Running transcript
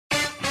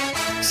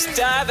because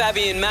Dave,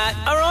 Abby and Matt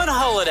are on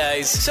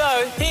holidays. So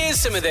here's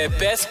some of their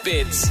best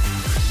bits.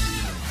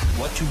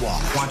 What you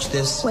watch? Watch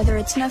this. Whether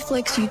it's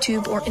Netflix,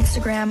 YouTube, or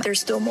Instagram, there's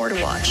still more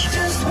to watch.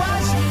 Just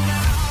watch.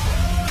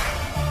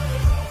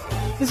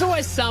 There's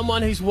always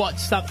someone who's watched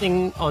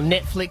something on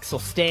Netflix or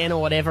Stan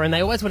or whatever, and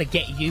they always want to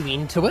get you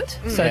into it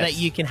so that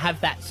you can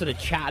have that sort of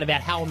chat about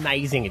how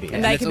amazing it is.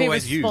 And they can be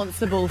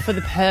responsible for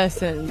the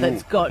person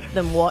that's got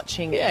them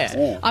watching it.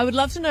 Yeah. I would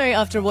love to know,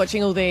 after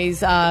watching all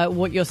these,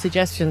 what your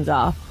suggestions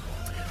are.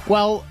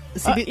 Well,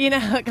 you know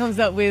how it comes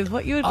up with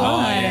what you would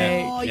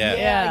like.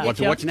 Yeah. What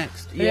to watch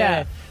next.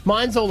 Yeah.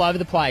 Mine's all over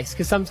the place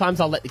because sometimes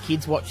I'll let the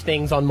kids watch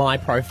things on my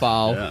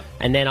profile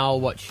and then I'll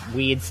watch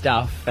weird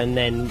stuff and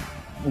then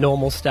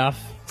normal stuff.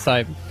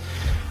 So,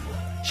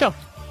 sure.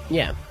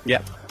 Yeah.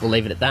 Yep. We'll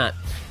leave it at that.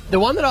 The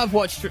one that I've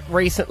watched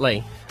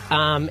recently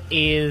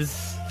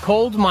is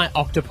called My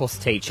Octopus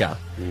Teacher.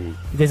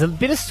 There's a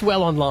bit of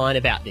swell online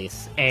about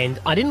this, and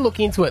I didn't look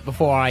into it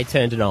before I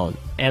turned it on.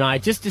 And I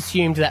just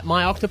assumed that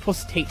My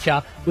Octopus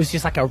Teacher was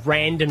just like a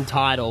random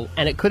title,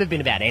 and it could have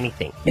been about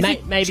anything.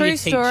 Maybe true a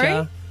teacher.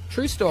 story?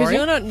 True story. Because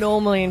you're not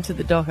normally into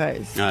the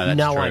docos. No, that's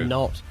No, true. I'm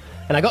not.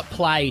 And I got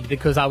played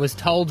because I was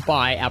told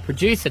by our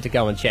producer to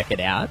go and check it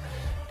out.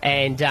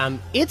 And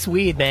it's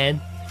weird, man.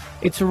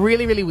 It's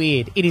really, really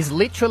weird. It is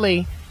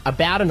literally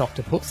about an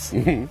octopus.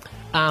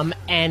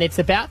 And it's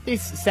about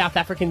this South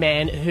African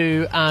man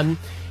who,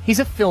 he's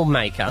a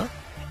filmmaker.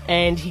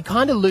 And he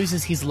kind of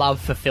loses his love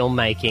for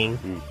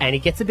filmmaking. And he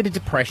gets a bit of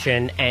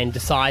depression and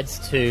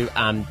decides to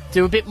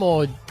do a bit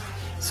more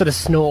sort of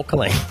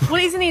snorkeling. Well,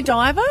 isn't he a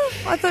diver?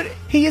 I thought...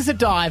 He is a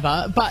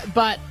diver,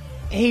 but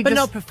he But just,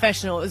 not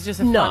professional. It was just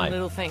a fun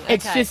little thing.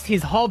 It's Okay. just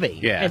his hobby.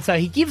 Yeah. And so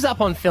he gives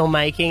up on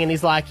filmmaking and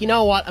he's like, you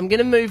know what, I'm going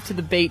to move to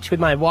the beach with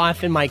my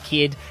wife and my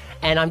kid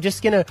and I'm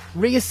just going to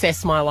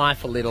reassess my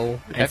life a little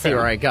and see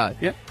where I go.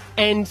 Yep.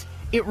 And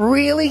it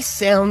really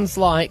sounds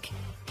like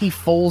he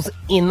falls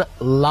in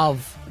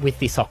love with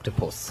this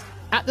octopus.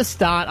 At the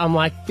start, I'm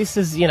like, this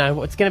is,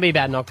 it's going to be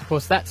about an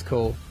octopus. That's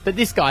cool. But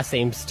this guy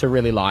seems to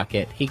really like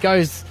it. He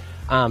goes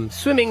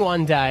swimming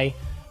one day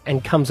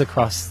and comes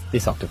across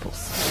this octopus.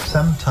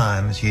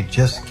 Sometimes you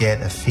just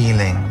get a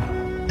feeling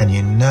and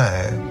you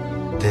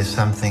know there's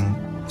something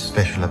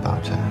special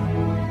about her.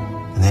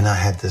 And then I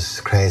had this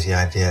crazy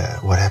idea.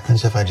 What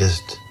happens if I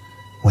just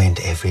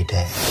went every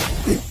day?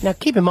 Now,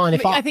 keep in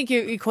mind, I think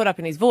you caught up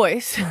in his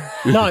voice.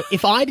 No,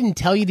 if I didn't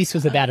tell you this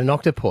was about an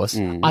octopus,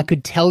 I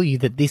could tell you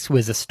that this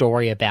was a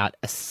story about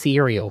a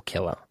serial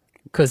killer.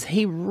 Because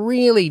he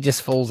really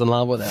just falls in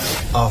love with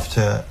her.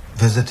 After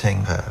visiting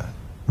her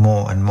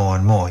more and more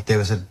and more, there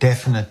was a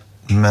definite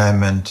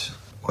moment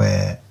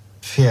where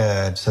fear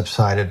had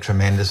subsided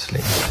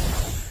tremendously.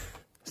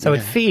 So it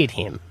feared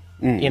him,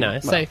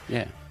 So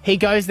he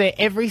goes there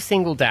every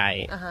single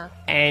day.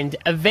 And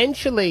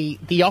eventually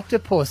the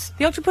octopus...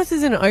 The octopus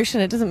is in an ocean.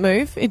 It doesn't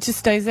move. It just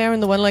stays there in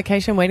the one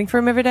location waiting for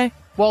him every day.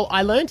 Well,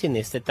 I learnt in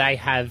this that they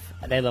have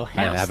their little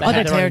house. they have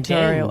they're their own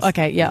territorial. dens.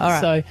 Okay, yeah, all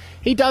right. So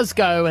he does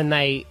go and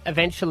they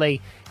eventually...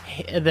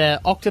 The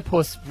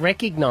octopus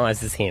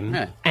recognises him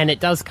and it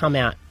does come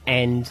out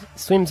and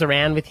swims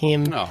around with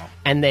him.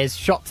 And there's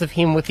shots of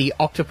him with the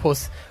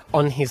octopus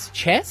on his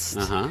chest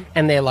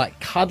and they're like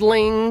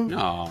cuddling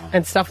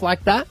and stuff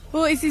like that.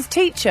 Well, he's his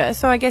teacher,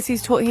 so I guess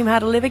he's taught him how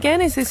to live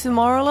again. Is this the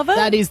moral of it?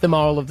 That is the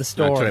moral of the I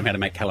story. taught him how to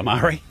make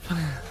calamari.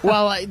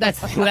 Well,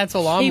 that's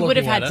all I'm He would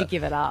have looking had at to it.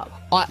 give it up.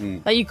 Like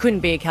you couldn't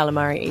be a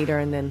calamari eater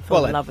and then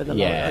fall in love with them.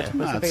 yeah.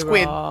 That would be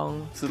Squid.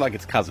 wrong. It's like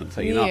its cousin,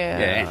 so you're not.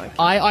 Yeah.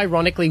 I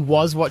ironically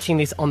was watching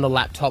this on the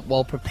laptop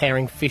while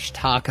preparing fish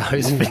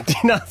tacos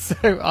for dinner,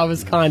 so I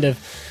was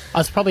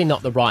probably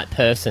not the right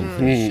person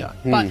for this show.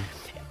 But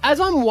as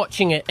I'm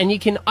watching it, and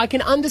I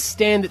can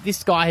understand that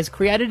this guy has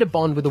created a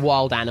bond with a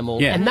wild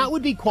animal, and that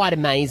would be quite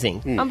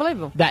amazing.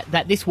 Unbelievable.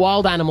 That this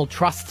wild animal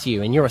trusts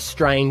you, and you're a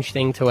strange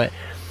thing to it.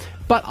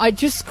 But I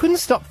just couldn't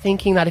stop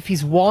thinking that if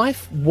his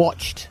wife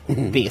watched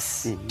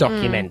this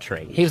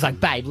documentary, he was like,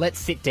 babe, let's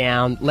sit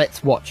down,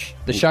 let's watch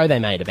the show they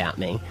made about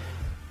me,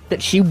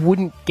 that she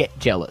wouldn't get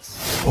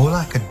jealous. All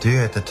I could do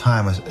at the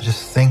time was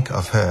just think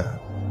of her.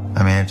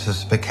 I mean, it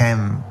just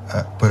became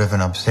a bit of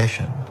an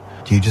obsession.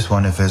 Do you just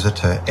want to visit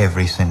her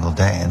every single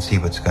day and see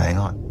what's going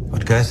on?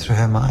 What goes through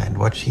her mind?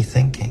 What's she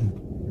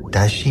thinking?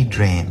 Does she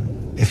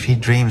dream? If she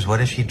dreams, what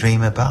does she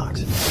dream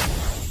about?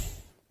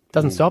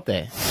 Doesn't stop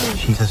there.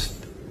 She just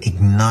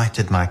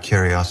ignited my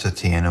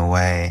curiosity in a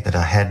way that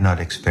I had not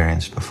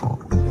experienced before.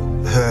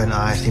 Her and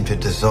I seemed to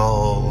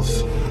dissolve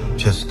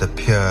just the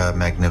pure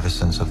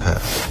magnificence of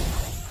her.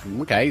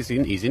 Okay,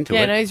 he's into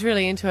Yeah, it. no, he's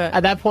really into it.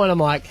 At that point, I'm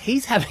like,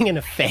 he's having an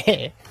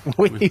affair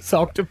with this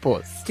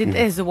octopus.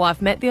 Has the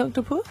wife met the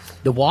octopus?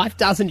 The wife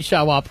doesn't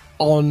show up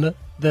on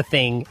the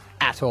thing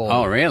at all.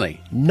 Oh, really?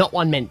 Not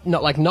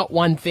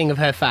one thing of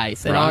her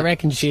face. And I Right.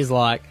 reckon she's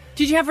like...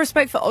 Did you have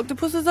respect for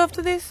octopuses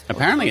after this?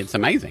 Apparently it's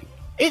amazing.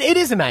 It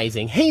is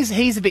amazing.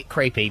 He's a bit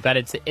creepy, but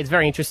it's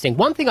very interesting.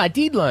 One thing I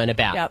did learn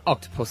about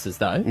octopuses,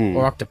 though,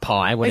 or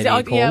octopi, whatever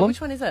you call them. Which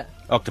one is it?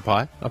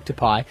 Octopi.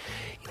 Octopi.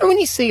 You know when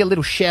you see a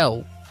little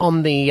shell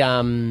on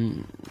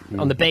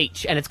the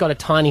beach, and it's got a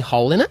tiny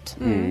hole in it.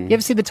 You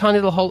ever see the tiny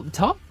little hole at the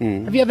top?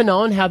 Have you ever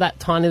known how that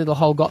tiny little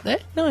hole got there?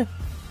 No.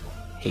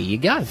 Here you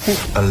go.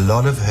 A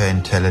lot of her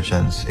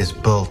intelligence is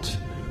built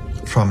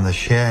from the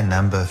sheer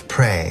number of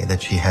prey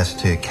that she has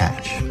to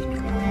catch.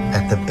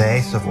 At the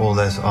base of all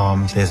those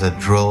arms, there's a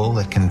drill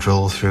that can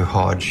drill through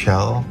hard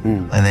shell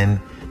and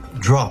then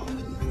drop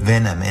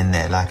venom in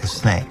there like a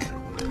snake.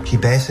 She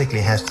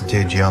basically has to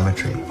do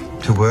geometry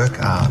to work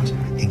out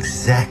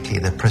exactly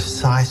the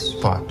precise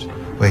spot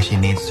where she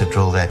needs to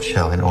drill that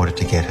shell in order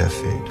to get her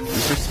food.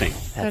 Interesting.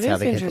 That's That how is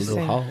they get the little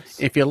interesting. holes.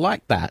 If you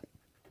like that,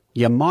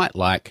 you might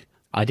like...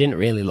 I didn't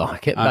really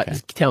like it, but Okay.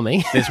 tell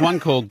me. There's one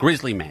called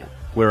Grizzly Man,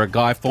 where a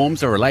guy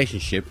forms a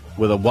relationship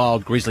with a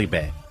wild grizzly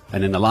bear,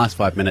 and in the last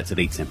 5 minutes it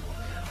eats him.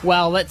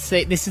 Well, let's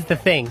see. This is the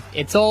thing.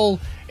 It's all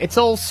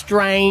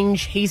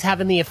strange. He's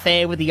having the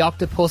affair with the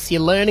octopus.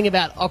 You're learning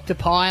about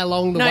octopi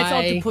along the No, way. it's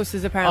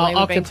octopuses, apparently. Oh,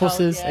 we've been told,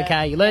 octopuses. yeah.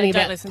 Okay, you're learning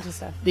Don't about listen to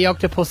stuff. the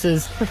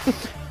octopuses.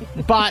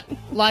 But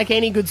like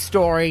any good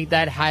story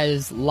that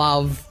has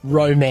love,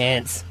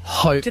 romance,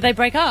 hope. Did they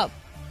break up?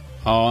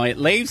 Oh, it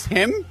leaves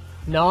him?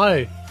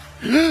 No.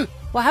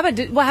 What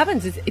happened? What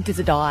happens is, does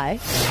it die?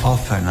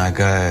 Often I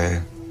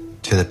go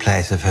to the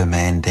place of her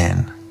main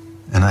den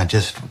and I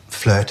just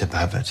float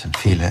above it and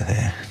feel her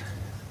there.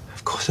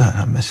 Of course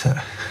I miss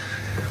her.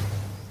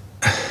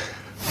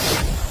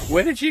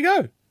 Where did she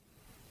go?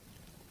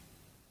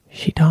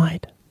 She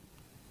died.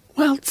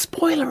 Well,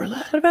 spoiler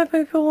alert. What about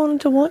people wanting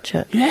to watch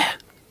it? Yeah.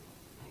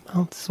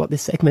 Well, this is what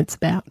this segment's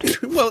about.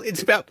 Well,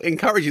 it's about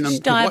encouraging them She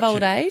to die of watch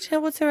old it. age?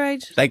 What's her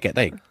age? They get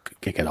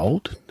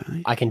old. Don't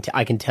they?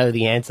 I can tell you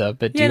the answer,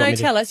 but do Yeah, you want no, me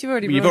to- tell us. You've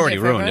already ruined You've already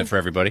it ruined it for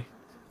everybody.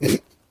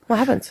 What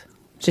happens?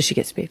 Does she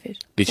get spearfish?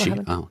 Did What she?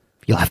 happened? Oh.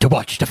 You'll have to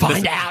watch to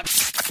find out.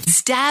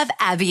 Stab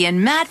Abby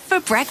and Matt for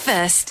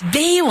breakfast.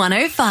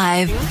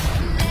 B105.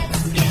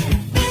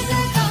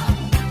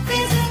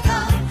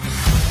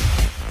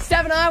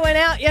 Stav and I went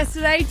out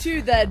yesterday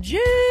to the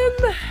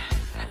gym.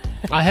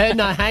 I heard.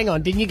 No, hang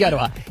on. Didn't you go to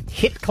a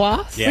HIIT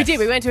class? Yeah. We did.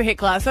 We went to a HIIT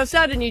class. So I've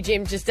started a new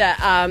gym just at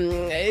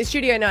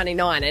Studio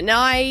 99, and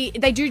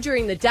they do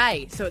during the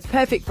day, so it's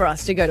perfect for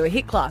us to go to a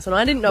HIIT class. And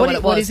I didn't know what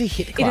it was. What is a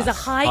HIIT It is a class?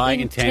 high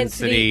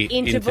intensity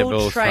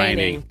interval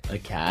training.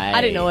 Okay.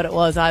 I didn't know what it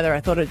was either. I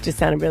thought it just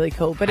sounded really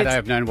cool, but Had I it's.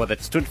 have known what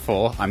it stood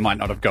for, I might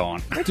not have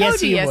gone. I told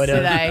Yes, you you would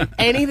yesterday. have.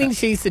 Anything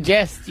she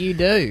suggests, you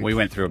do. We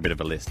went through a bit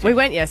of a list. We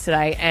went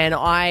yesterday, and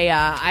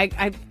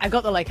I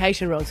got the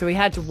location wrong, so we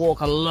had to walk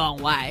a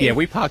long way. Yeah,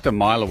 we parked a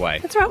mile away.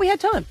 That's right. We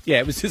had time. Yeah,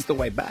 it was just the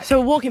way back. So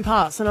we're walking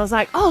past, and I was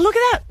like, oh, look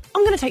at that.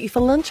 I'm going to take you for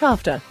lunch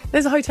after.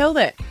 There's a hotel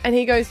there. And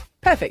he goes,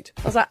 perfect.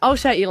 I was like, I'll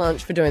shout you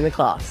lunch for doing the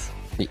class.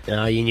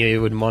 You knew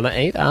you wouldn't want to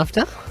eat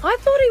after? I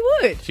thought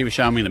he would. She was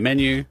showing me the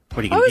menu.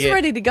 What are you I going to was get?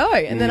 ready to go.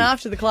 And then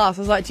after the class,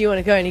 I was like, do you want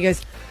to go? And he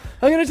goes,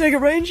 I'm going to take a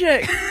rain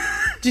check.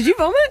 Did you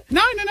vomit?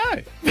 No.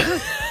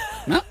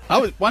 No. I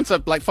was once,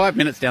 like 5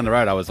 minutes down the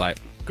road, I was like,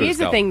 good Here's as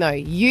the gold. thing, though.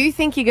 You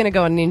think you're going to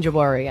go on Ninja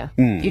Warrior.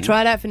 You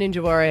tried out for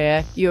Ninja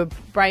Warrior. You were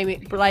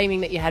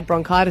blaming that you had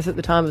bronchitis at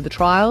the time of the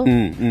trial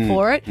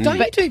for it. Don't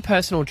you do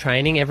personal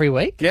training every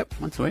week? Yep,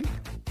 once a week.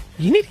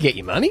 You need to get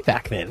your money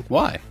back then.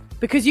 Why?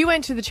 Because you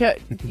went to the church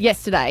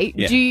yesterday,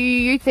 Yeah. do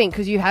you think,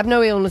 because you have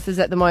no illnesses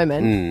at the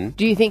moment,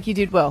 do you think you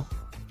did well?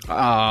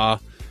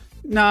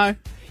 No.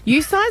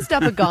 You sized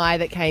up a guy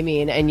that came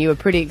in and you were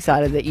pretty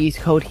excited that you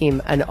called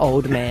him an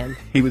old man.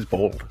 He was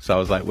bald, so I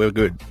was like, we're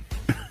good.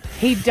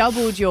 He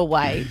doubled your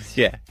weight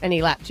Yeah. and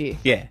he lapped you.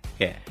 Yeah.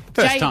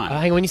 First Jay- time.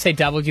 Hang on, when you say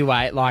doubled your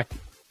weight, like,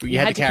 You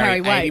had to carry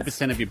weights.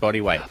 80% of your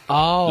body weight.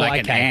 oh,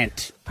 Like okay. an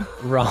ant.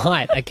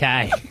 Right,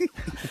 okay.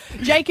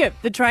 Jacob,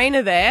 the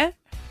trainer there,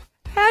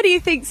 how do you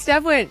think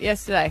Stav went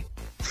yesterday?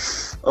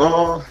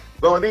 Oh,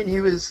 well, I mean, he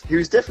was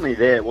definitely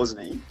there,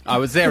 wasn't he? I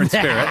was there in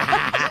spirit.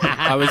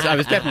 I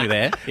was definitely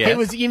there. Yeah.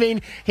 You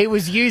mean he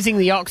was using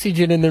the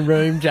oxygen in the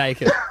room,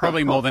 Jacob?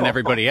 Probably more than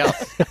everybody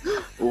else.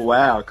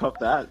 Wow, cop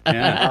that.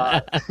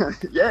 Yeah.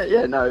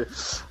 Yeah, no.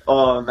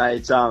 Oh,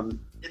 mate,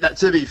 that,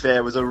 to be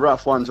fair, was a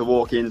rough one to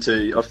walk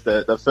into off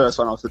the first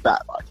one off the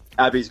bat. Like,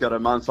 Abby's got a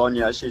month on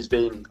you. I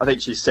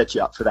think she's set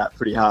you up for that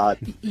pretty hard.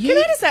 Can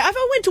I just say,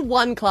 I went to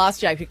one class,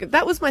 Jacob.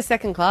 That was my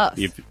second class.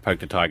 You've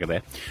poked a tiger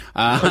there.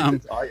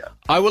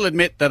 I will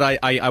admit that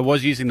I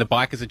was using the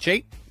bike as a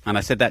cheat, and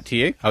I said that to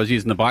you. I was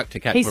using the bike to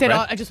catch He my said,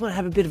 breath. I just want to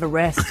have a bit of a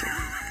rest.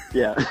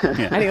 Yeah.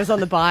 And he was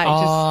on the bike.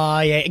 Oh,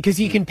 yeah, because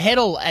you can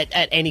pedal at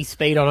any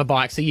speed on a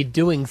bike, so you're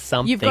doing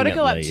something. You've got to at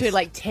go up least. to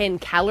like 10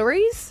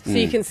 calories so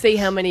you can see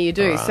how many you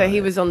do. So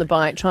he was on the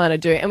bike trying to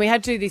do it. And we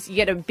had to do this. You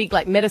get a big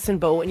like medicine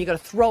ball and you got to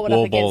throw it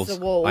Wall up against balls.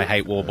 the wall. I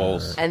hate wall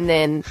balls. And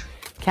then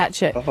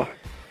catch it.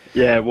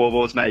 Yeah, wall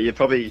balls, mate. You're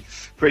probably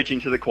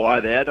preaching to the choir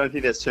there. I don't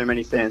think there's too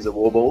many fans of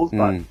wall balls,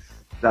 but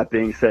that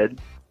being said,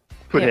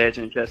 put Yeah. hair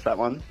to your chest, that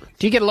one.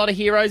 Do you get a lot of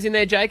heroes in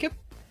there, Jacob?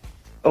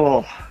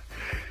 Oh,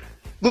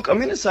 look, I'm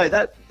going to say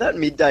that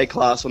midday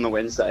class on the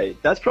Wednesday,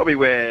 that's probably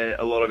where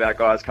a lot of our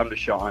guys come to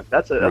shine.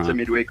 That's a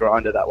midweek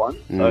grinder, that one.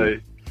 So,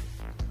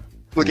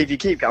 look, if you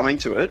keep coming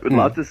to it, we'd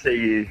love to see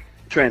you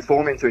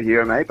transform into a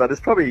hero, mate, but there's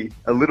probably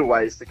a little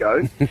ways to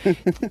go.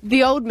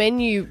 The old men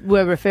you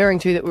were referring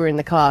to that were in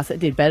the class that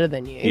did better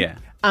than you. Yeah.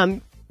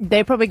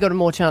 They probably got a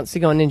more chance to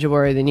go on Ninja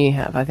Warrior than you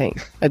have, I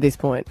think, at this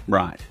point.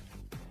 Right.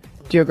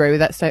 Do you agree with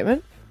that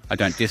statement? I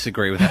don't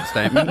disagree with that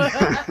statement.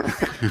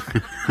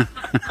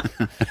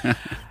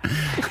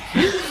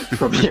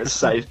 Probably a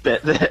safe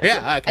bet there.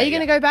 Yeah, okay. Are you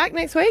going to go back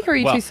next week, or are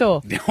you too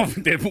sore?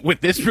 With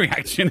this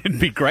reaction, it'd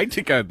be great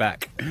to go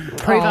back.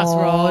 Prove us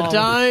wrong.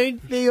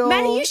 Don't be all...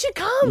 Maddie, you should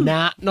come.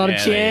 Nah, not a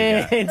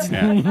chance.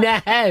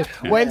 No.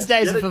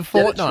 Wednesdays are for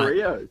fortnight.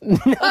 Trio.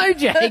 No,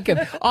 Jacob.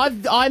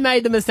 I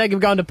made the mistake of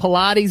going to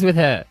Pilates with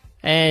her.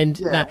 And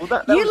Yeah, well,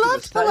 that You was a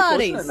loved mistake,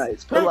 Pilates. wasn't it, mate?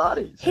 It's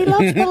Pilates. He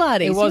loves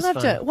Pilates. It was you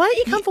loved fun. it. Why don't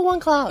you come for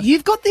one class?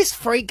 you've got this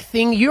freak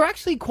thing. You're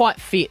actually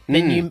quite fit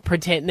than you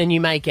pretend, than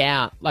you make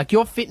out. Like,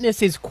 your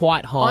fitness is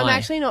quite high. I'm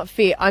actually not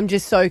fit. I'm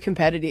just so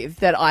competitive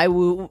that I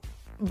will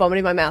vomit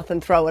in my mouth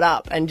and throw it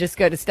up and just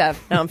go to Stav.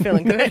 No, I'm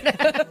feeling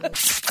good.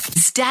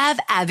 Stab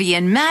Abby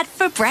and Matt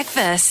for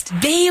breakfast.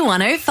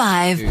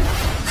 B105.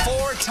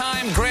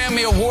 4-time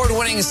Grammy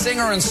Award-winning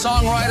singer and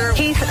songwriter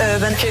Keith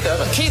Urban.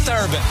 Keith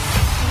Urban.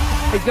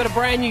 He's got a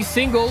brand new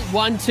single,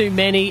 One Too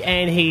Many,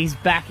 and he's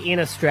back in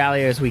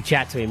Australia as we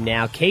chat to him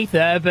now. Keith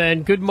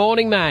Urban, good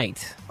morning,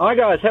 mate. Hi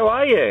guys, how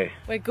are you?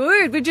 We're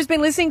good. We've just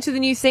been listening to the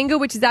new single,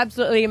 which is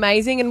absolutely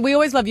amazing. And we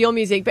always love your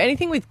music, but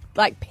anything with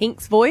like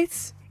Pink's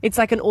voice, it's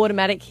like an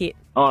automatic hit.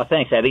 Oh,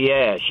 thanks, Abby.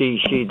 Yeah,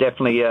 she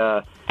definitely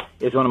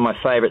is one of my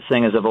favourite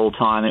singers of all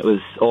time. It was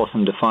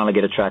awesome to finally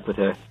get a track with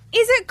her.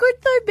 Is it good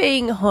though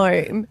being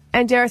home?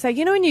 And dare I say,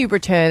 you know, when you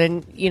return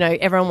and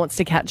everyone wants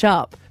to catch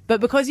up. But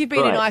because you've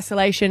been in Right.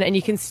 isolation and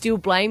you can still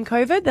blame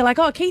COVID, they're like,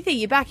 oh, Keithy,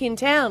 you're back in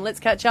town. Let's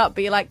catch up.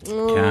 But you're like,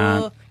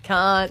 can't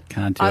do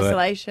it.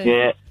 isolation.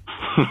 Yeah,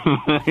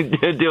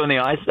 doing the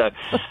ISO.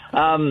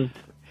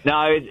 No,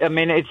 I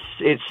mean,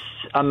 it's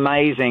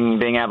amazing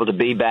being able to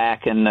be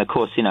back. And, of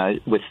course,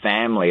 with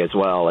family as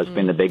well has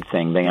been the big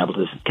thing, being able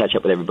to catch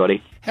up with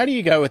everybody. How do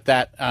you go with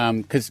that?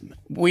 Because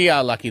we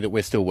are lucky that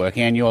we're still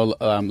working, and you're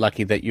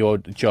lucky that your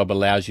job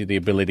allows you the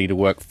ability to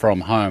work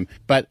from home.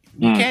 But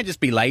you can't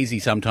just be lazy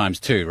sometimes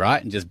too,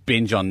 right? And just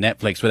binge on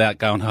Netflix without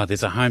going, oh,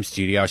 there's a home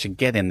studio. I should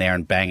get in there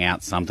and bang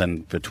out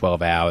something for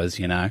 12 hours,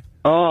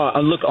 Oh,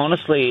 and look,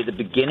 honestly, the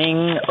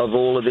beginning of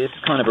all of this,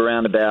 kind of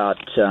around about,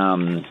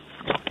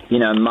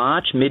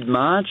 March,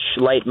 mid-March,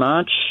 late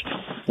March,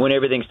 when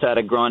everything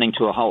started grinding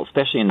to a halt,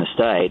 especially in the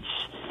States,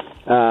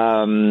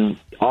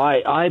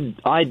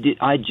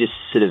 I just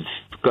sort of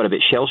got a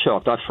bit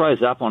shell-shocked. I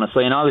froze up,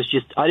 honestly, and I was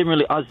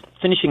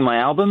finishing my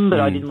album,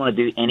 but I didn't want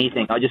to do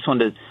anything. I just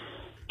wanted to,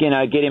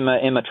 get in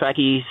my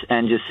trackies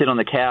and just sit on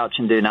the couch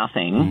and do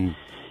nothing.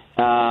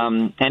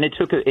 And it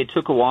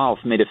took a while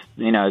for me to,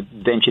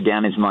 venture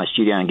down into my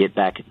studio and get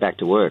back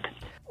to work.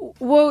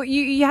 Well,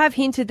 you have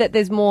hinted that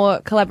there's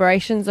more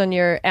collaborations on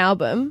your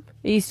album.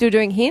 Are you still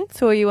doing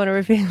hints, or you want to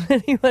reveal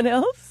anyone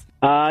else?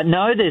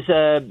 No, there's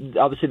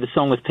obviously the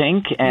song with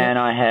Pink, and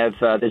I have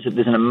there's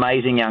an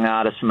amazing young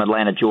artist from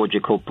Atlanta, Georgia,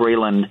 called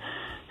Breland,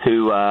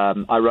 who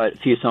I wrote a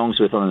few songs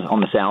with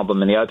on this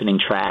album, and the opening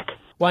track.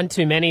 One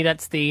Too Many,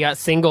 that's the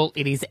single.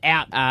 It is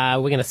out.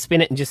 We're going to spin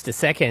it in just a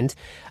second.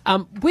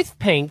 With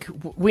Pink,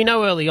 we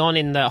know early on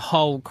in the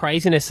whole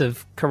craziness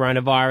of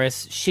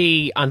coronavirus,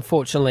 she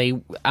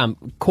unfortunately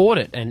caught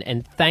it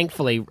and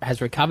thankfully has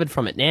recovered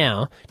from it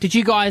now. Did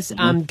you guys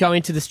go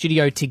into the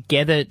studio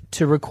together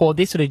to record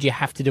this, or did you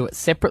have to do it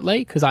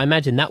separately? Because I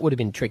imagine that would have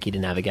been tricky to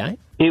navigate.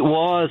 It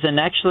was, and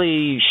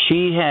actually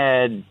she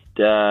had...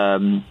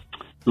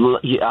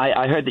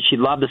 I heard that she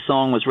loved the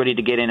song, was ready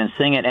to get in and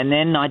sing it, and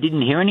then I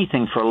didn't hear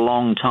anything for a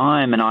long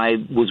time, and I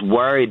was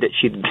worried that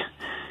she'd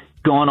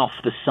gone off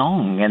the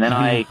song, and then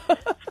I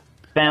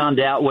found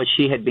out what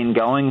she had been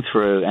going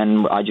through,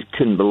 and I just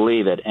couldn't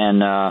believe it.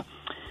 And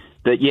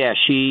but yeah,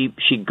 she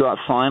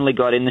finally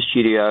got in the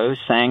studio,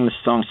 sang the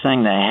song,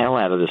 sang the hell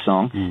out of the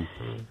song.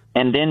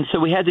 And then, so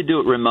we had to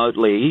do it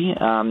remotely.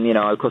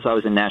 Of course, I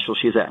was in Nashville,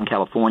 she was out in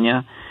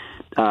California.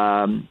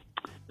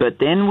 But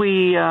then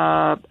we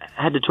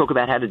had to talk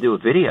about how to do a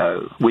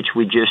video, which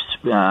we just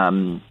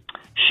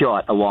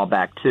shot a while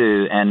back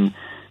too. And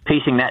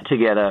piecing that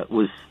together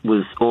was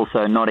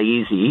also not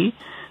easy.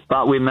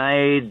 But we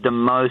made the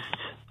most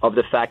of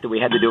the fact that we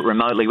had to do it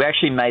remotely. We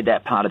actually made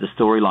that part of the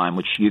storyline,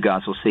 which you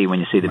guys will see when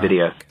you see the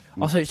video.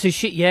 Oh, so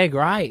she, yeah,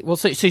 great. Well,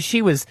 so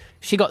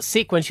she got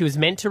sick when she was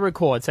meant to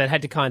record, so it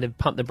had to kind of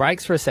pump the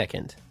brakes for a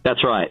second.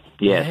 That's right.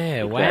 Yes,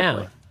 Yeah, exactly.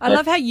 wow. I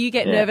love how you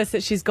get nervous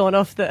that she's gone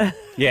off the...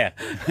 Yeah.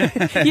 You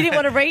didn't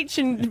want to reach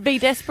and be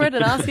desperate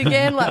and ask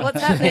again, like, what's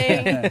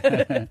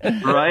happening?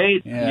 Right?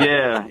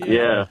 Yeah.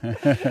 Yeah,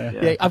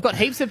 I've got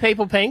heaps of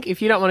people, Pink.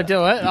 If you don't want to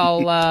do it,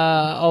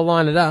 I'll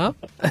line it up.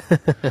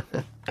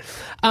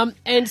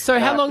 And so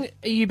how long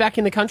are you back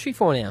in the country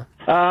for now?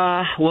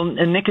 Well,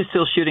 Nick is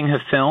still shooting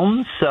her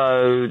film,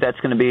 so that's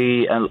going to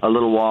be a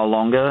little while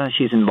longer.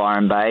 She's in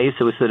Byron Bay,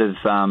 so we're sort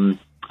of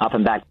up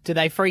and back. Do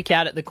they freak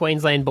out at the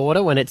Queensland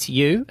border when it's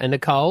you and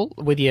Nicole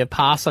with your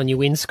pass on your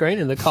windscreen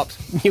and the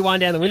cops, you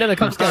wind down the window and the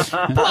cops go,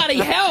 bloody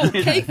hell,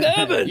 Keith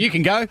Urban! You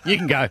can go.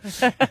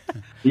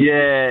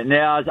 Yeah,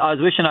 now I was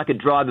wishing I could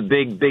drive a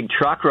big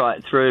truck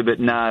right through, but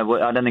no,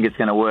 I don't think it's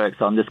going to work,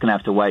 so I'm just going to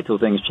have to wait till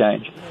things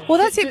change. Well,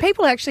 that's it.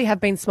 People actually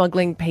have been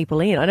smuggling people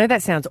in. I know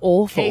that sounds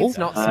awful. Keith's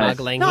not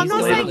smuggling. No, I'm He's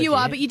not saying you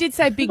are, but you did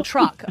say big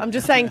truck. I'm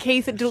just saying,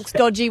 Keith, it looks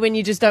dodgy when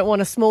you just don't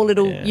want a small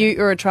little ute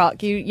or a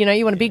truck. You know,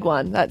 you want a big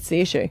one. That's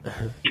the issue.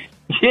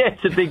 Yeah,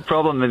 it's a big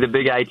problem with a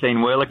big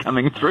 18-wheeler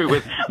coming through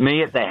with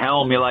me at the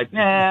helm. You're like,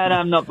 nah, no,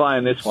 I'm not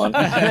buying this one.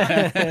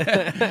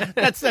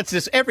 That's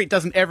just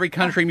doesn't every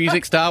country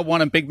music star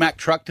want a Big Mac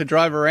truck to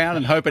drive around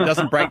and hope it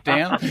doesn't break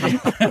down?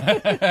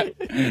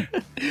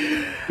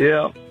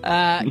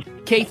 Yeah.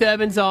 Keith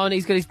Urban's on.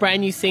 He's got his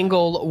brand new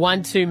single,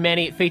 One Too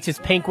Many. It features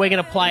Pink. We're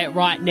going to play it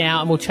right now,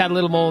 and we'll chat a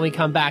little more when we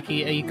come back. Are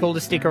you cool to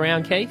stick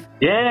around, Keith?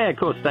 Yeah, of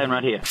course, staying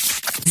right here.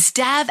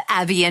 Stab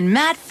Abby and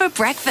Matt for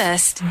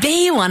breakfast.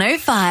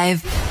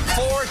 B105.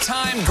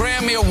 Four-time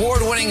Grammy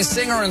Award-winning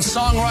singer and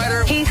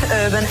songwriter Keith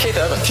Urban.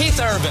 Keith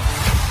Urban.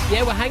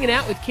 Yeah, we're hanging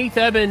out with Keith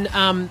Urban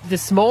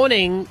this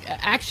morning.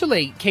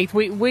 Actually, Keith,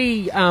 we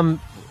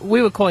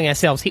were calling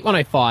ourselves Hit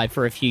 105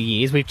 for a few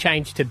years. We've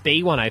changed to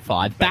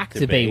B105, back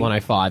to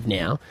B105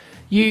 now.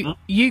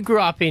 You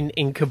grew up in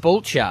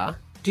Caboolture.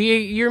 Do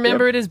you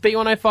remember it as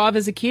B105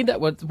 as a kid?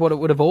 That was what it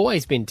would have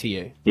always been to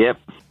you. Yep,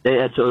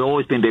 it's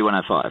always been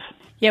B105.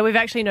 Yeah, we've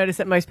actually noticed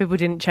that most people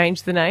didn't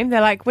change the name.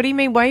 They're like, what do you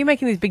mean? Why are you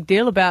making this big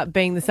deal about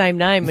being the same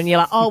name? And you're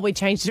like, oh, we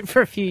changed it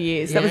for a few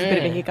years. That was a bit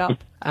of a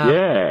hiccup.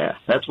 Yeah,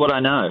 that's what I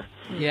know.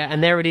 Yeah,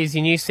 and there it is,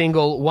 your new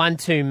single, One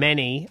Too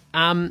Many.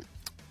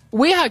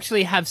 We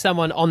actually have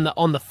someone on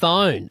the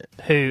phone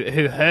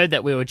who heard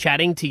that we were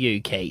chatting to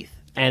you, Keith.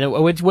 And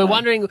we're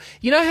wondering,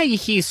 you know how you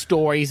hear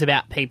stories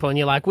about people and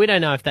you're like, we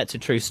don't know if that's a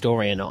true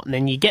story or not. And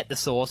then you get the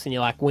source and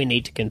you're like, we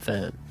need to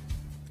confirm.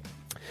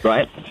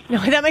 Right. No,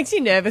 that makes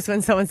you nervous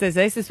when someone says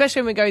this,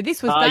 especially when we go,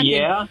 this was back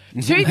in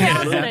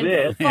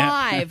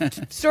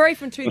 2005. Story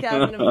from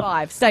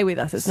 2005. Stay with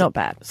us. It's not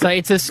bad. So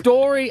it's a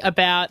story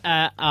about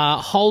a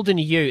Holden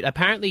ute.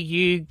 Apparently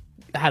you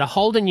had a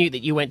Holden ute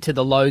that you went to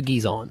the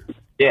Logies on.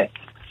 Yeah,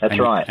 that's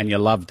right. And you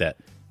loved it.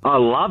 I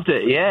loved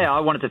it, yeah. I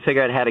wanted to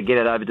figure out how to get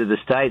it over to the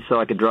States so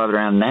I could drive it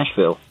around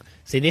Nashville.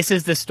 See, this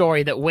is the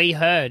story that we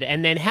heard.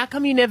 And then how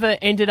come you never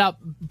ended up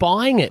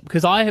buying it?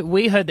 Because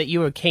we heard that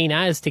you were keen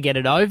as to get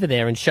it over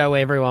there and show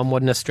everyone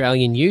what an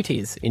Australian ute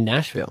is in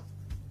Nashville.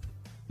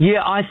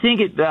 Yeah, I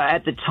think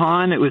at the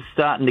time it was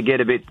starting to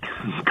get a bit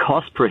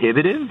cost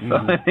prohibitive,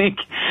 I think.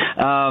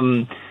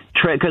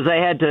 Because they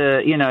had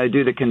to,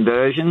 do the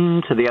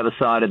conversion to the other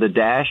side of the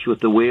dash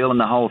with the wheel and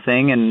the whole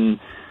thing. And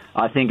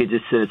I think it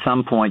just, at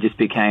some point, just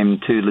became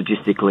too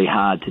logistically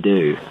hard to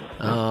do.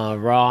 Oh,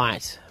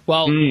 right.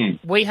 Well,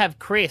 we have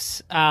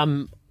Chris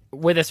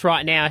with us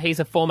right now. He's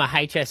a former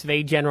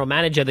HSV general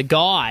manager, the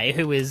guy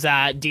who is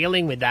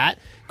dealing with that.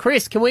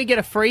 Chris, can we get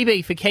a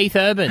freebie for Keith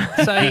Urban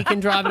so he can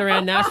drive it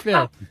around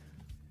Nashville?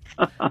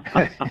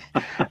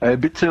 A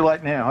bit too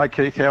late now. Hi,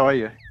 Keith. How are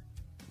you?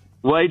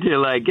 Way too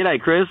late.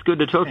 G'day, Chris. Good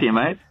to talk to you,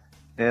 mate.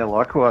 Yeah,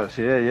 likewise.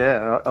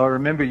 Yeah. I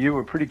remember you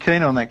were pretty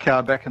keen on that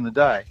car back in the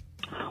day.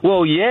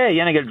 Well, yeah, you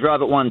only got to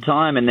drive it one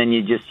time, and then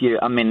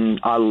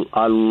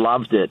I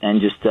loved it, and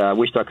just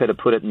wished I could have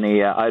put it in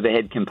the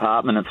overhead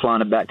compartment and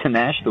flown it back to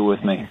Nashville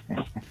with me.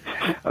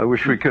 I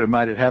wish we could have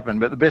made it happen,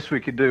 but the best we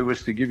could do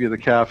was to give you the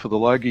car for the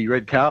Logie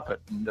red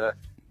carpet, and I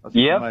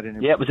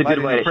think it was a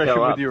good way to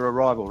show up with your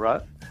arrival,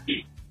 right?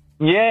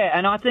 Yeah,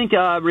 and I think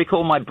I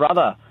recall my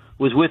brother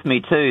was with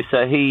me too,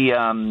 so he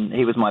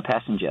was my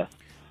passenger.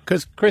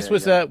 Because Chris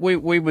was we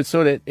would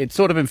it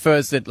sort of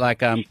infers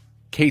that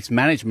Keith's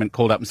management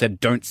called up and said,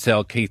 don't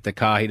sell Keith the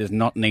car. He does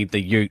not need the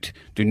ute.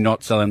 Do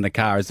not sell him the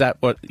car. Is that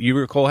what you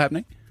recall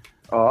happening?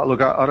 Oh, look,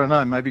 I don't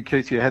know. Maybe,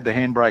 Keith, you had the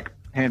handbrake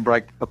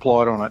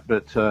applied on it.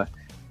 But,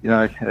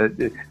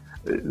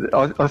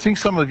 I think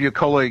some of your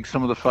colleagues,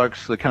 some of the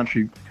folks, the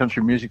country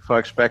music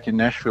folks back in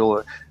Nashville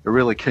are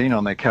really keen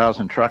on their cars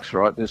and trucks,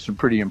 right? There's some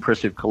pretty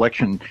impressive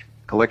collections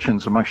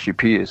amongst your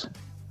peers.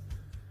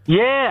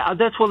 Yeah,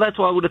 that's what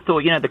I would have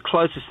thought. The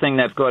closest thing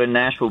they've got in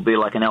Nashville would be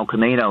like an El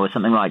Camino or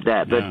something like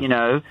that. But,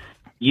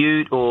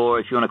 ute, or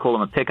if you want to call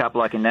them a pickup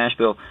like in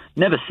Nashville,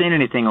 never seen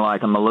anything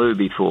like a Maloo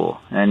before.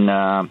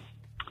 And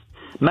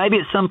maybe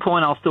at some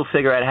point I'll still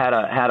figure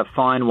out how to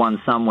find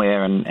one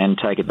somewhere and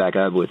take it back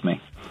over with me.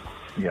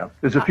 Yeah,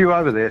 there's a few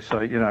over there, so,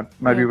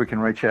 maybe we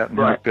can reach out and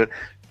look. But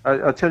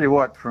I tell you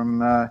what,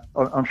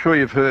 I'm sure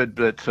you've heard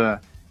that,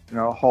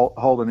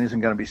 Holden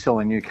isn't going to be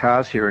selling new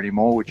cars here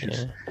anymore, which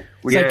is...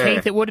 So,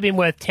 Keith, it would have been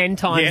worth 10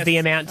 times the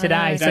amount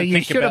today. So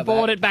you should have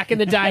bought it back in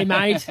the day,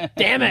 mate.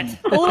 Damn it.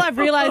 All I've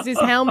realised is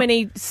how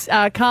many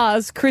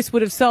cars Chris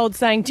would have sold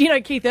saying, do you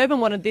know Keith Urban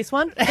wanted this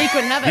one? He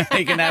couldn't have it.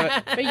 He can have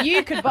it. But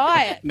you could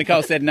buy it.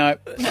 Nicole said no.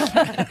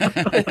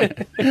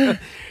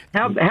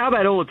 How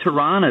about all the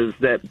Tiranas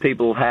that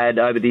people had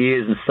over the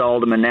years and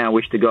sold them and now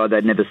wish to God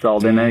they'd never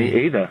sold them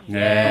either?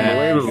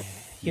 Yeah. Unbelievable.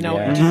 You know,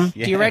 Yeah.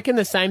 do you reckon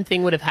the same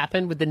thing would have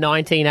happened with the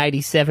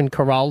 1987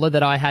 Corolla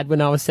that I had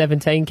when I was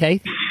 17,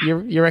 Keith?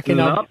 You reckon?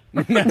 Nope.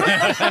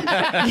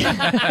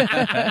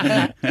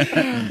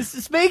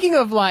 Speaking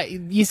of, like,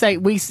 you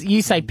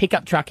say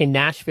pickup truck in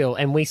Nashville,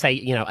 and we say,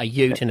 you know, a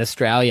ute in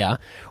Australia.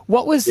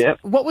 What was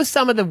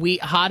some of the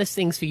hardest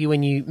things for you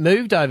when you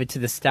moved over to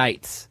the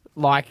States?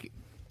 Like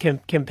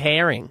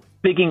comparing.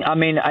 Speaking, I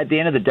mean, at the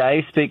end of the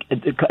day,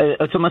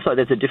 it's almost like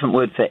there's a different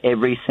word for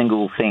every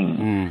single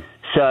thing.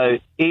 So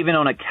even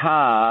on a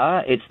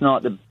car, it's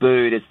not the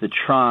boot, it's the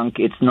trunk,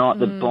 it's not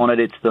the bonnet,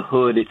 it's the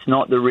hood, it's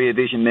not the rear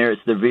vision mirror,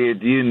 it's the rear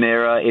view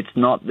mirror, it's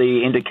not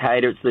the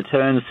indicator, it's the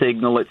turn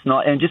signal, it's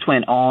not, and it just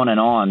went on and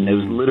on. It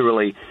was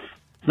literally,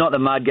 it's not the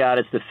mudguard,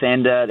 it's the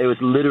fender. There was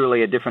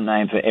literally a different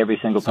name for every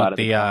single part of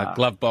the car.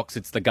 Glove box,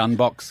 it's the gun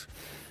box.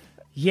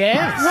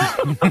 Yes.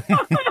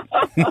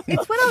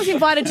 It's when I was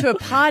invited to a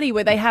party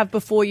where they have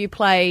before you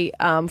play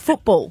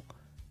football.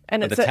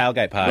 And it's the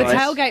tailgate party. The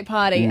tailgate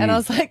party. And I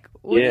was like,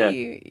 what do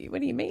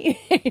you mean?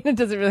 It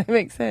doesn't really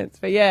make sense.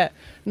 But yeah,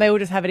 and they all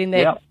just have it in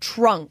their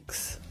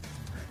trunks.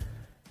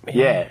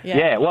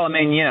 Yeah. Well, I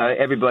mean, you know,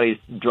 everybody's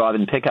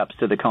driving pickups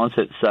to the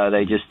concert, so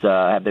they just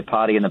have their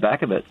party in the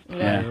back of it.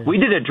 Yeah. We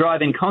did a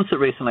drive-in concert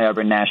recently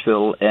over in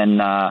Nashville, and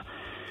I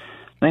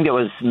think it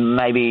was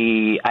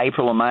maybe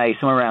April or May,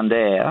 somewhere around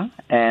there,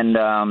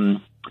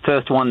 and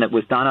first one that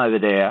was done over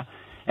there.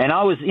 And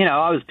I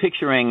was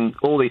picturing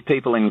all these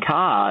people in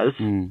cars,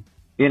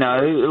 you know,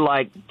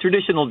 like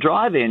traditional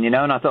drive-in, you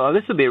know, and I thought,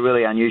 this would be a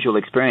really unusual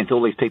experience,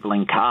 all these people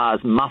in cars,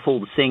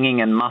 muffled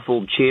singing and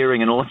muffled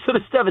cheering and all that sort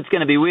of stuff. It's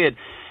going to be weird.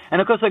 And,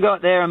 of course, I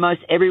got there, and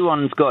most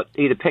everyone's got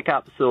either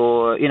pickups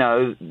or, you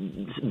know,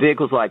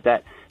 vehicles like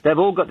that. They've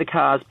all got the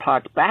cars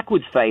parked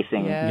backwards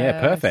facing. Yeah,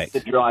 perfect. To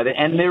drive it,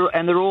 and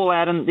they're all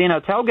out and, you know,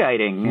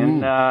 tailgating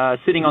and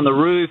sitting on the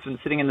roof and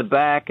sitting in the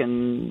back,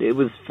 and it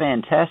was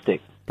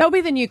fantastic. That'll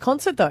be the new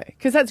concert, though,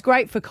 because that's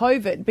great for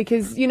COVID,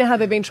 because you know how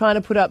they've been trying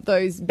to put up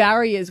those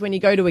barriers when you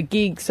go to a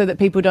gig so that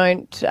people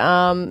don't,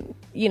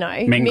 you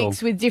know, mingle.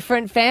 mix with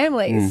different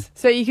families.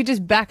 So you could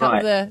just back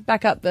up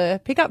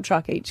the pickup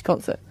truck each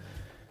concert.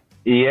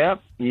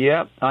 Yep.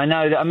 I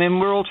know. I mean,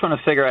 we're all trying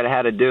to figure out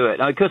how to do it.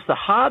 Because the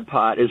hard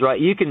part is, right,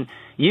 you can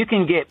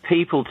get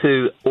people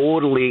to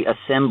orderly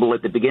assemble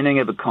at the beginning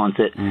of a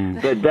concert,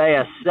 but they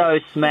are so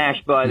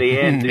smashed by the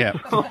end,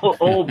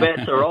 all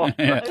bets are off.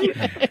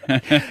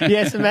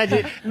 Yes,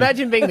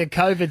 imagine being the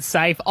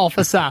COVID-safe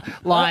officer,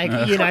 like,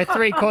 you know,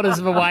 3/4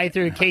 of a way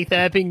through Keith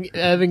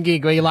Urban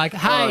gig where you're like,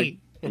 hey.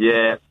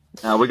 Yeah.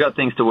 No, we got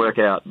things to work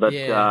out, but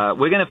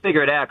we're going to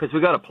figure it out because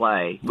we got to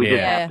play. We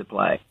just have to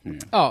play.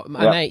 Oh,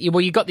 mate, well,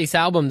 you got this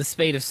album, The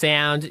Speed of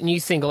Sound, new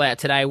single out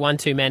today, One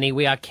Too Many.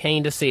 We are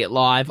keen to see it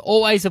live.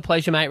 Always a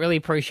pleasure, mate. Really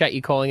appreciate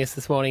you calling us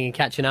this morning and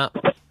catching up.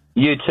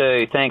 You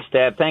too. Thanks,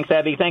 Dab. Thanks,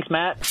 Abby. Thanks,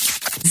 Matt.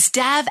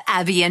 Stab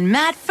Abby and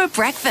Matt for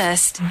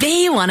breakfast.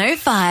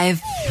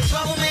 B105.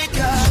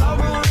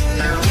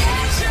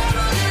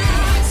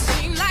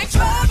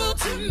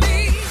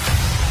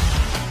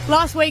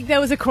 Last week there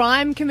was a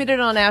crime committed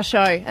on our show,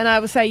 and I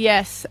will say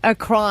yes, a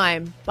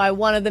crime by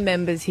one of the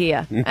members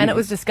here. And it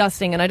was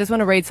disgusting, and I just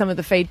want to read some of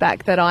the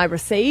feedback that I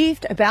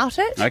received about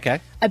it. Okay.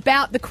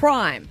 About the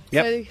crime.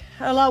 Yep.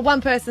 So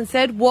one person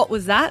said, "What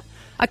was that?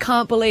 I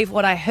can't believe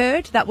what I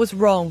heard. That was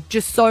wrong.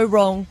 Just so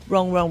wrong,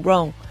 wrong, wrong,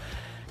 wrong."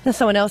 Now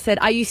someone else said,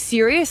 "Are you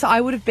serious?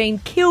 I would have been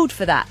killed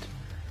for that."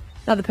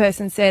 Another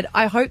person said,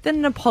 "I hope that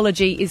an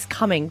apology is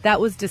coming.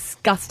 That was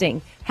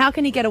disgusting. How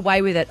can he get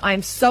away with it? I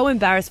am so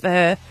embarrassed for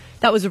her.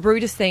 That was the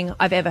rudest thing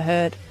I've ever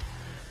heard."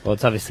 Well,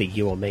 it's obviously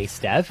you or me,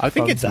 Stav. I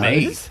think it's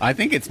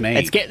me.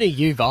 It's getting a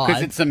you vibe.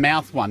 Because it's a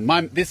mouth one.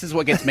 This is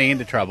what gets me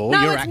into trouble. No,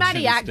 Your it's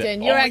Matty actions Acton.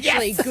 do- You're Oh,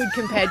 actually yes! good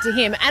compared to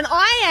him. And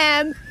I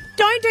am...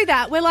 Don't do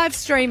that. We're live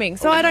streaming,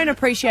 so I don't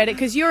appreciate it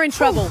because you're in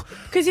trouble.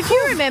 Because if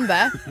you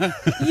remember,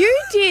 you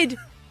did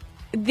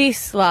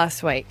this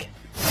last week.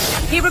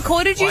 He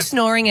recorded you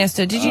snoring,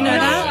 Esther. Did you know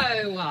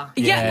that? No.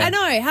 Yeah, I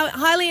know. How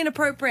highly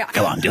inappropriate.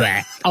 Go on, do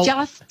it.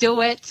 Just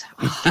do it.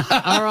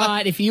 All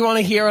right, if you want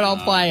to hear it, I'll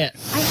play it.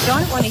 I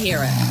don't want to hear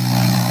it.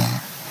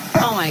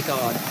 Oh, my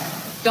God.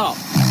 Stop.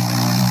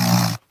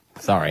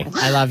 Sorry.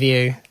 I love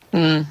you.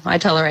 I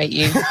tolerate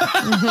you.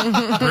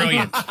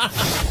 Brilliant.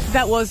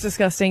 That was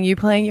disgusting. You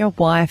playing your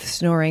wife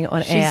snoring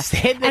on air.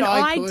 said that and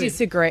I I could.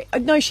 disagree.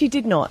 No, she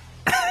did not.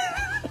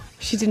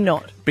 She did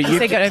not. But I you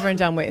said d- get over and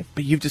done with.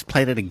 But you've just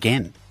played it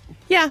again.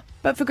 Yeah,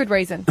 but for good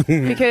reason.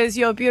 Because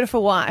your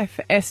beautiful wife,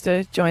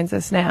 Esther, joins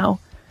us now.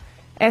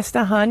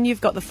 Esther, hun,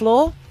 you've got the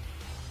floor.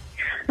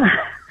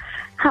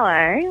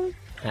 Hello.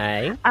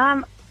 Hey.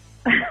 No,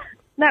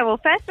 well,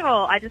 first of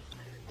all, I just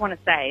want to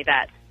say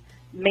that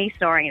me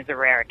snoring is a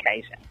rare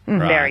occasion. Right.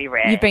 Very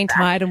rare. You've been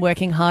tired and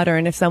working harder,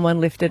 and if someone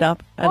lifted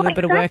up a little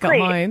bit of work at exactly.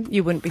 home,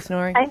 you wouldn't be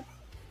snoring.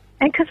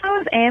 And because I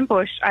was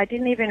ambushed, I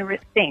didn't even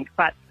think.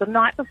 But the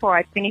night before,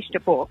 I'd finished a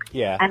book,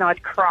 and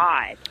I'd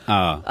cried.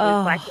 Oh. It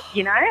was like,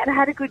 you know, I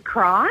had a good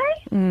cry.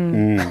 So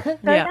Yeah.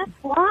 that's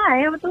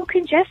why I was all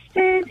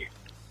congested.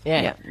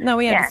 Yeah. No,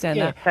 we understand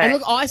that. And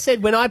look, I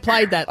said when I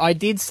played that, I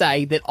did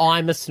say that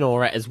I'm a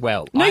snorer as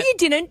well. No, you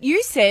didn't.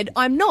 You said,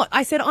 I'm not.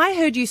 I said, I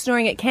heard you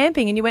snoring at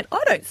camping, and you went,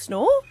 I don't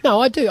snore. No,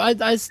 I do. I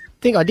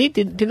think I did.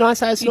 Didn't I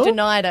say I snore? You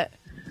denied it.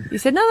 You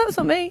said, no, that was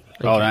not me.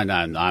 Oh,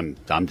 no, I'm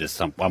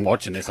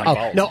watching this. No,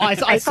 I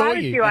if saw I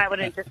was you. you, I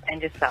wouldn't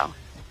defend yourself.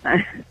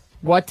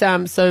 What,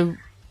 so,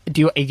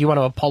 do you want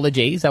to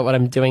apology? Is that what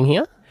I'm doing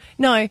here?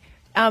 No,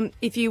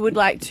 if you would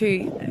like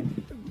to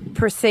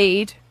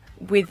proceed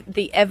with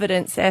the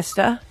evidence,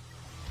 Esther.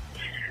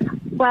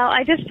 Well,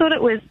 I just thought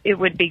it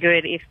would be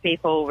good if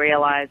people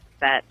realised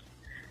that,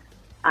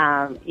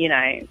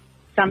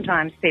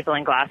 sometimes people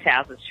in glass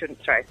houses shouldn't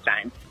throw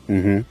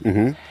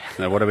stones.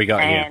 So what do we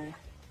got And here?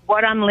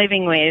 what I'm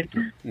living with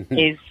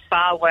is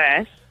far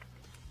worse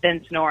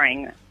than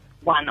snoring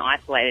one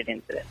isolated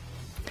incident.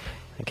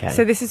 Okay.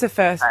 So this is the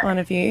first one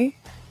of you.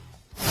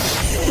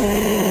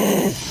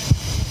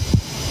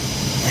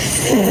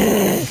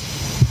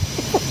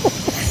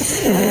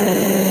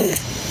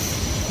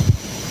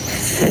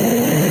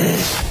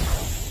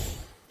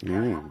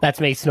 That's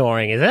me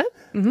snoring, is it?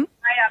 Mm-hmm.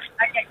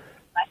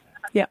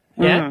 Yeah.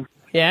 Yeah?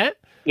 Yeah?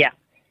 Yeah.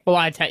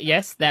 Well,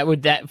 yes,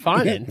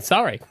 fine then.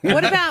 Sorry.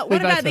 What about We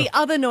both the know.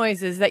 other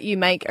noises that you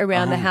make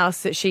around the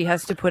house that she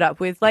has to put up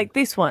with, like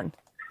this one?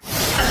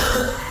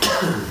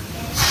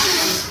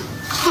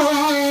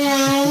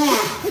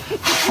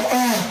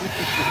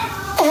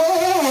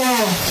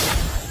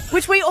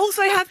 Which we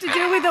also have to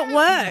deal with at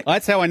work.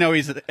 That's how I know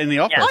he's in the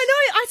office. I know.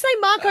 I say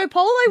Marco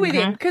Polo with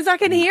him because I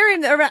can hear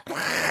him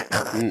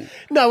around.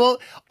 No, well,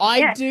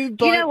 I do.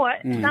 Do you know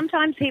what?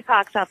 Sometimes he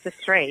parks up the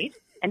street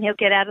and he'll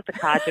get out of the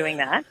car doing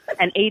that,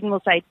 and Eden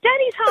will say,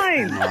 "Daddy's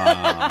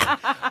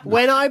home."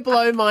 When I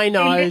blow my He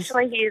nose,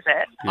 literally hears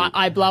it.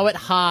 I blow it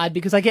hard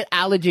because I get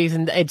allergies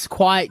and it's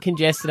quite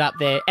congested up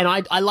there. And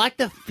I like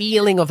the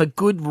feeling of a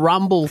good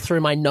rumble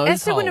through my nose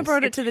Esther wouldn't have holes.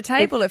 brought it to the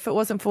table if it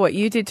wasn't for what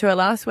you did to her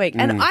last week.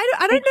 And I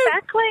don't know.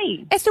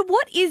 Exactly. Esther,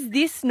 what is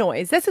this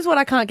noise? This is what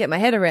I can't get my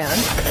head around.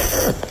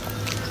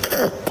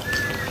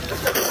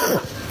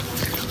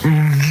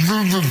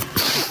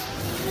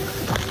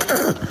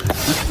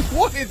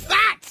 What is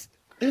that?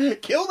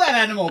 Kill that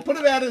animal. Put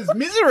him out of his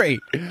misery.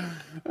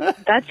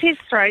 That's his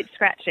throat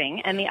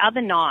scratching. And the other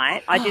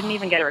night, I didn't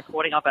even get a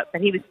recording of it, but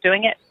he was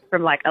doing it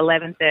from like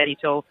 11:30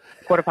 till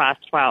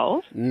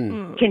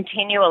 12:15,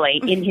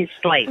 continually in his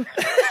sleep.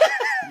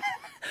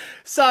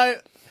 So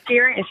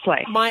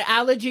seriously, my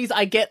allergies,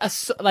 I get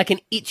like an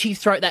itchy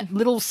throat, that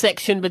little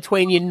section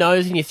between your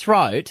nose and your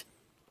throat.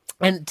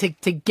 And to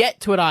get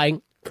to it, I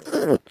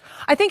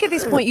think at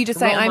this point you just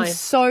say, Roll I'm my-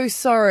 so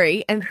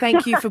sorry and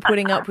thank you for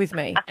putting up with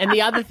me. And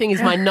the other thing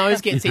is my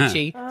nose gets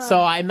itchy,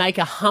 so I make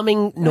a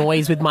humming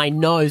noise with my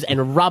nose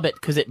and rub it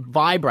because it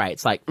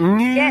vibrates like.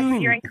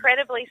 Yes, you're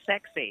incredibly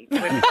sexy.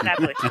 We've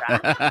established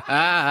that.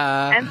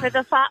 And for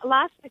the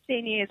last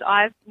 15 years,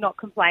 I've not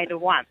complained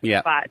once.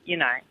 Yeah. But,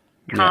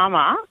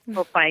 karma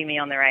for playing me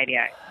on the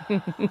radio,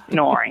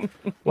 snoring.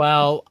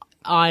 Well,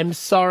 I'm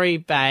sorry,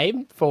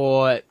 babe,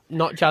 for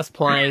not just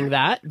playing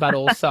that, but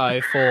also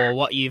for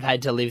what you've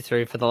had to live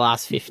through for the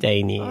last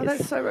 15 years. Oh,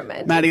 that's so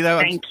romantic. Maddie, though,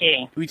 Thank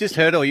you. we just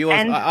heard all yours.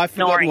 And I've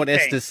forgotten snoring what too.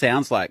 Esther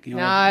sounds like. You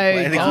No,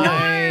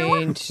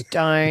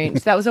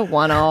 don't. That was a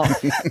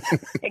one-off.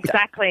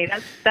 Exactly.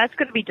 That's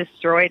going to be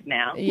destroyed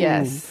now.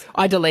 Yes.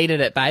 I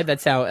deleted it, babe.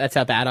 That's how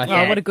bad I feel.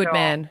 Oh, what a good sure.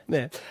 man.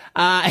 Yeah.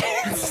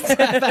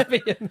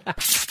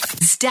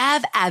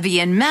 Stab Abby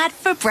and Matt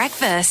for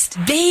breakfast.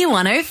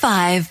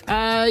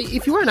 B105.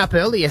 If you weren't up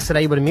early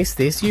yesterday, you would have missed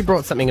this. You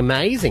brought something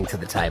amazing to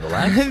the table,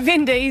 eh?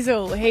 Vin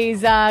Diesel,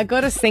 he's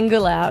got a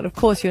single out. Of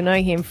course, you'll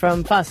know him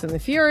from Fast and the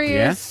Furious.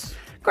 Yes.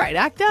 Great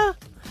actor.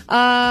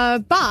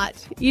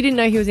 But you didn't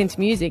know he was into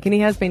music, and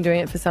he has been doing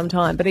it for some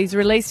time. But he's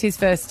released his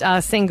first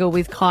single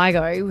with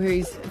Kygo,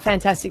 who's a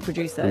fantastic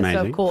producer. So,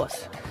 Amazing. of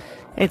course,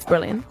 it's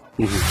brilliant.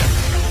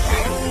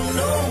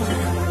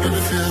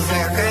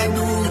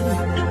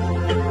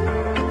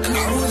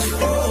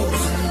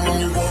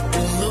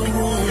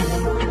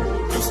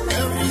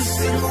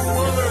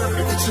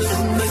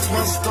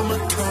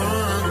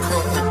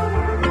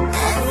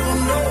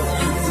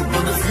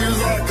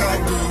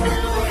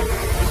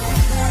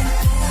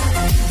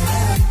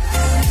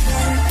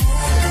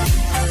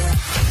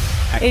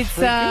 It's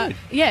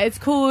it's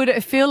called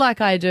 "Feel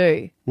Like I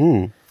Do."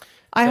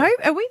 I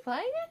hope. Are we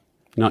playing it?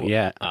 Not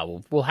yet.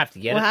 We'll have to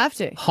get We'll it. have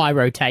to. High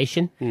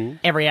rotation,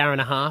 every hour and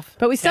a half.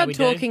 But we That's how started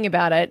we do. talking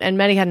about it, and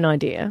Maddie had an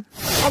idea.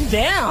 I'm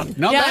down.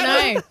 Not Yeah, bad.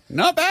 I know.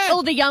 Not bad.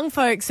 All the young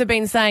folks have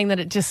been saying that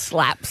it just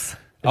slaps.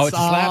 Oh, it's a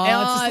slap.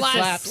 Oh, it it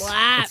slaps.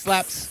 It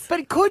slaps.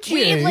 But could you?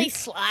 Weirdly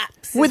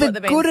slaps. is With what a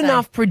they've been good saying.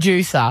 enough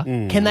producer,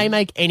 can they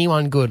make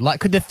anyone good?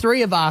 Like, could the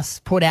three of us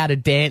put out a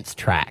dance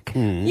track?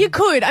 You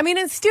could. I mean,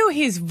 it's still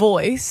his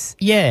voice.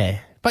 Yeah.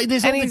 But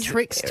there's all the he's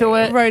tricks to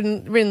it.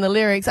 Written the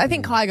lyrics. I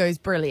think Kygo's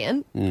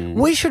brilliant.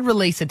 We should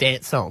release a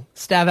dance song.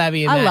 Stab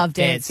Abby and I Matt love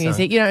dance song.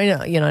 music. You're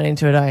not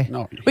into it, eh?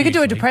 Not We could do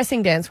a usually.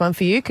 depressing dance one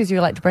for you because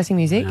you like depressing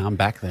music. No, I'm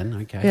back then.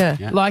 Okay.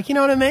 Yeah. Like, you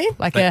know what I mean?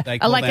 Like They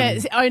call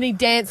them- only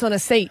dance on a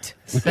seat,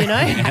 you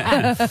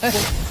know?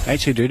 They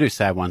actually do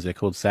sad ones. They're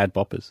called sad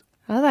boppers.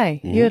 Are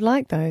they? You would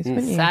like those,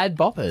 wouldn't you? Sad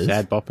boppers.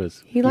 Sad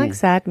boppers. You like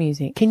sad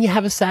music. Can you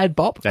have a sad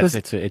bop? That's 'Cause-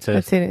 it's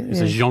That's it, a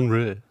yeah.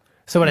 genre.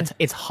 So when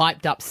it's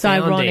hyped up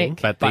sounding,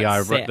 ironic. But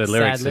the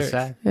lyrics are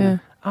sad. Yeah.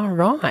 All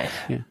right.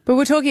 But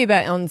we're talking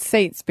about on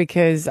seats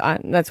because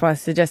that's why I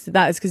suggested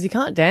that, is because you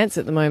can't dance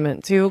at the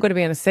moment. So you've all got to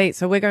be on a seat.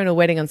 So we're going to a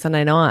wedding on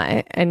Sunday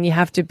night and you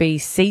have to be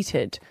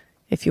seated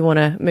if you want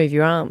to move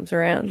your arms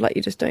around, like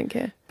you just don't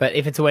care. But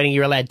if it's a wedding,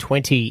 you're allowed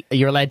 20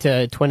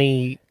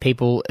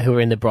 people who are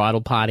in the bridal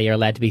party are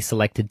allowed to be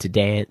selected to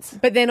dance.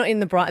 But they're not in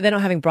they're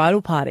not having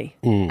bridal party,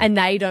 and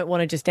they don't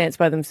want to just dance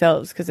by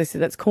themselves because they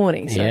said that's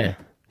corny. So. Yeah.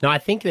 No, I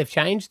think they've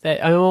changed that.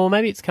 Oh,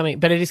 maybe it's coming,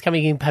 but it is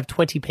coming. You can have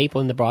 20 people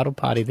in the bridal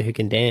party who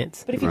can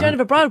dance. But if you don't have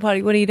a bridal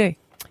party, what do you do?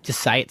 Just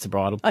say it's a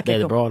bridal. Okay, they're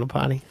the cool. bridal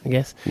party, I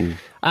guess.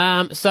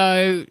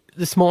 So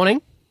this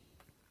morning,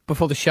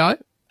 before the show,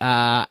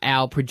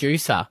 our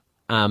producer,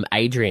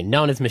 Adrian,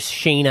 known as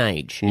Machine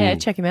Age. Yeah,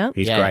 check him out.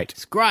 He's He's great.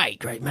 It's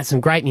great. Made some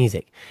great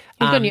music.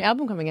 got a new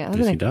album coming out, hasn't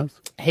Yes, he? he does.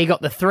 He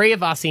got the three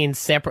of us in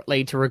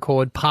separately to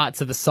record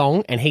parts of a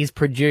song, and he's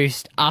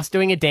produced us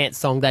doing a dance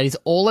song that is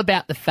all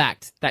about the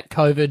fact that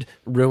COVID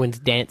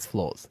ruined dance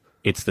floors.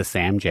 It's the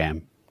Sam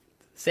Jam.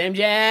 Sam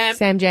Jam.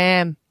 Sam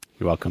Jam.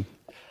 You're welcome.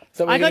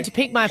 So I got to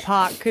pick my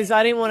part because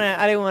I didn't want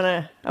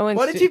to.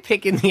 What did you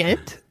pick in the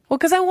end? Well,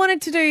 because I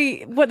wanted to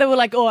do what they were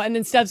like, and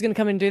then Stav's going to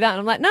come and do that. And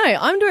I'm like, no,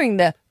 I'm doing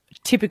the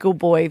typical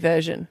boy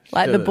version.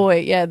 Like the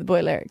boy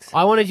lyrics.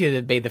 I wanted you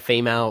to be the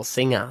female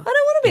singer. I don't want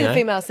to be You the know?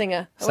 female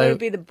singer. I So- want to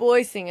be the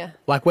boy singer.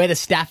 Like we're the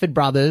Stafford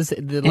brothers,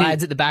 the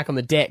lads at the back on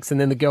the decks,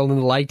 and then the girl in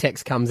the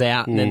latex comes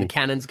out, and then the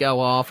cannons go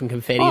off and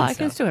confetti Oh, and I stuff.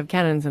 can still have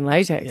cannons and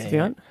latex if you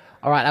want.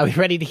 All right, are we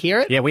ready to hear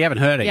it? Yeah, we haven't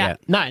heard it Yeah. yet.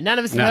 No, none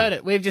of us have heard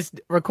it. We've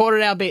just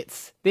recorded our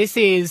bits. This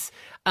is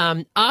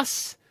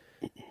us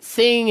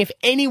seeing if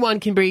anyone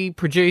can be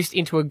produced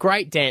into a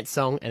great dance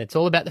song, and it's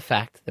all about the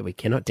fact that we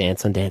cannot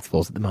dance on dance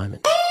floors at the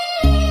moment.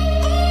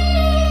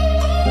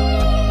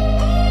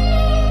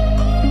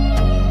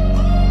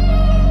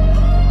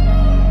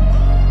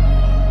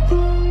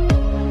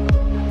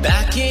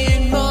 Back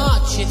in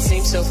March, it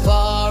seems so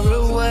far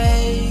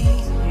away.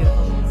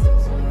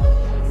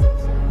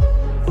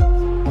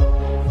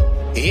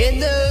 In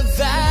the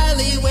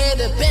valley where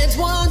the bands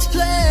once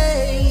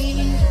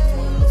played,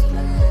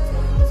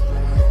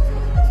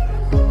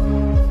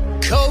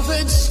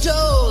 COVID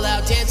stole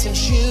our dancing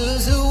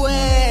shoes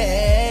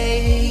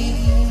away.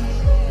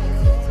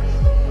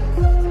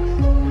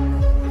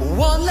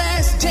 One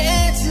last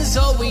dance is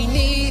all we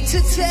need to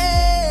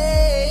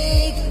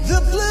take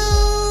the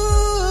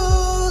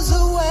blues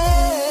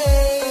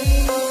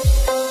away.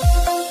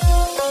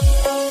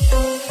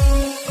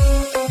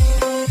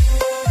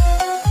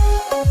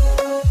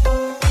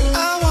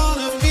 I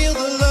wanna feel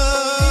the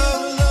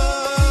love.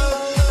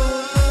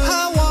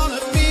 I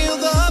wanna feel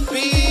the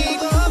beat,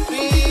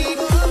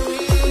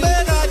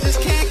 but I just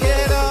can't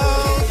get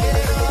off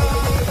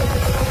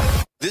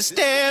this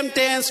damn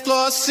dance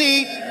floor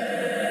seat.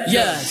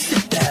 Yes.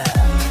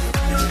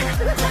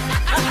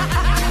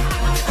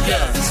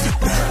 Yes.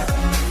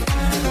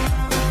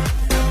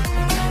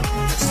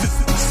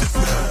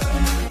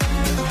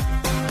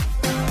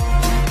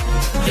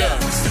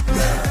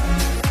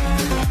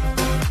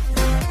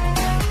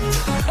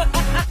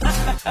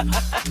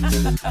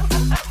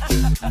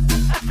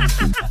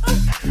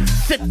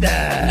 Sit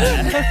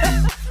there.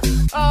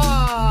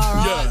 All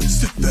right.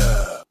 Sit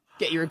there.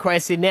 Get your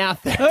requests in now.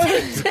 Steph,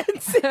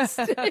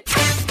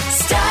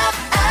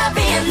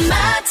 Abby, and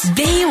Matt.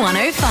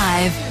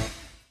 B105.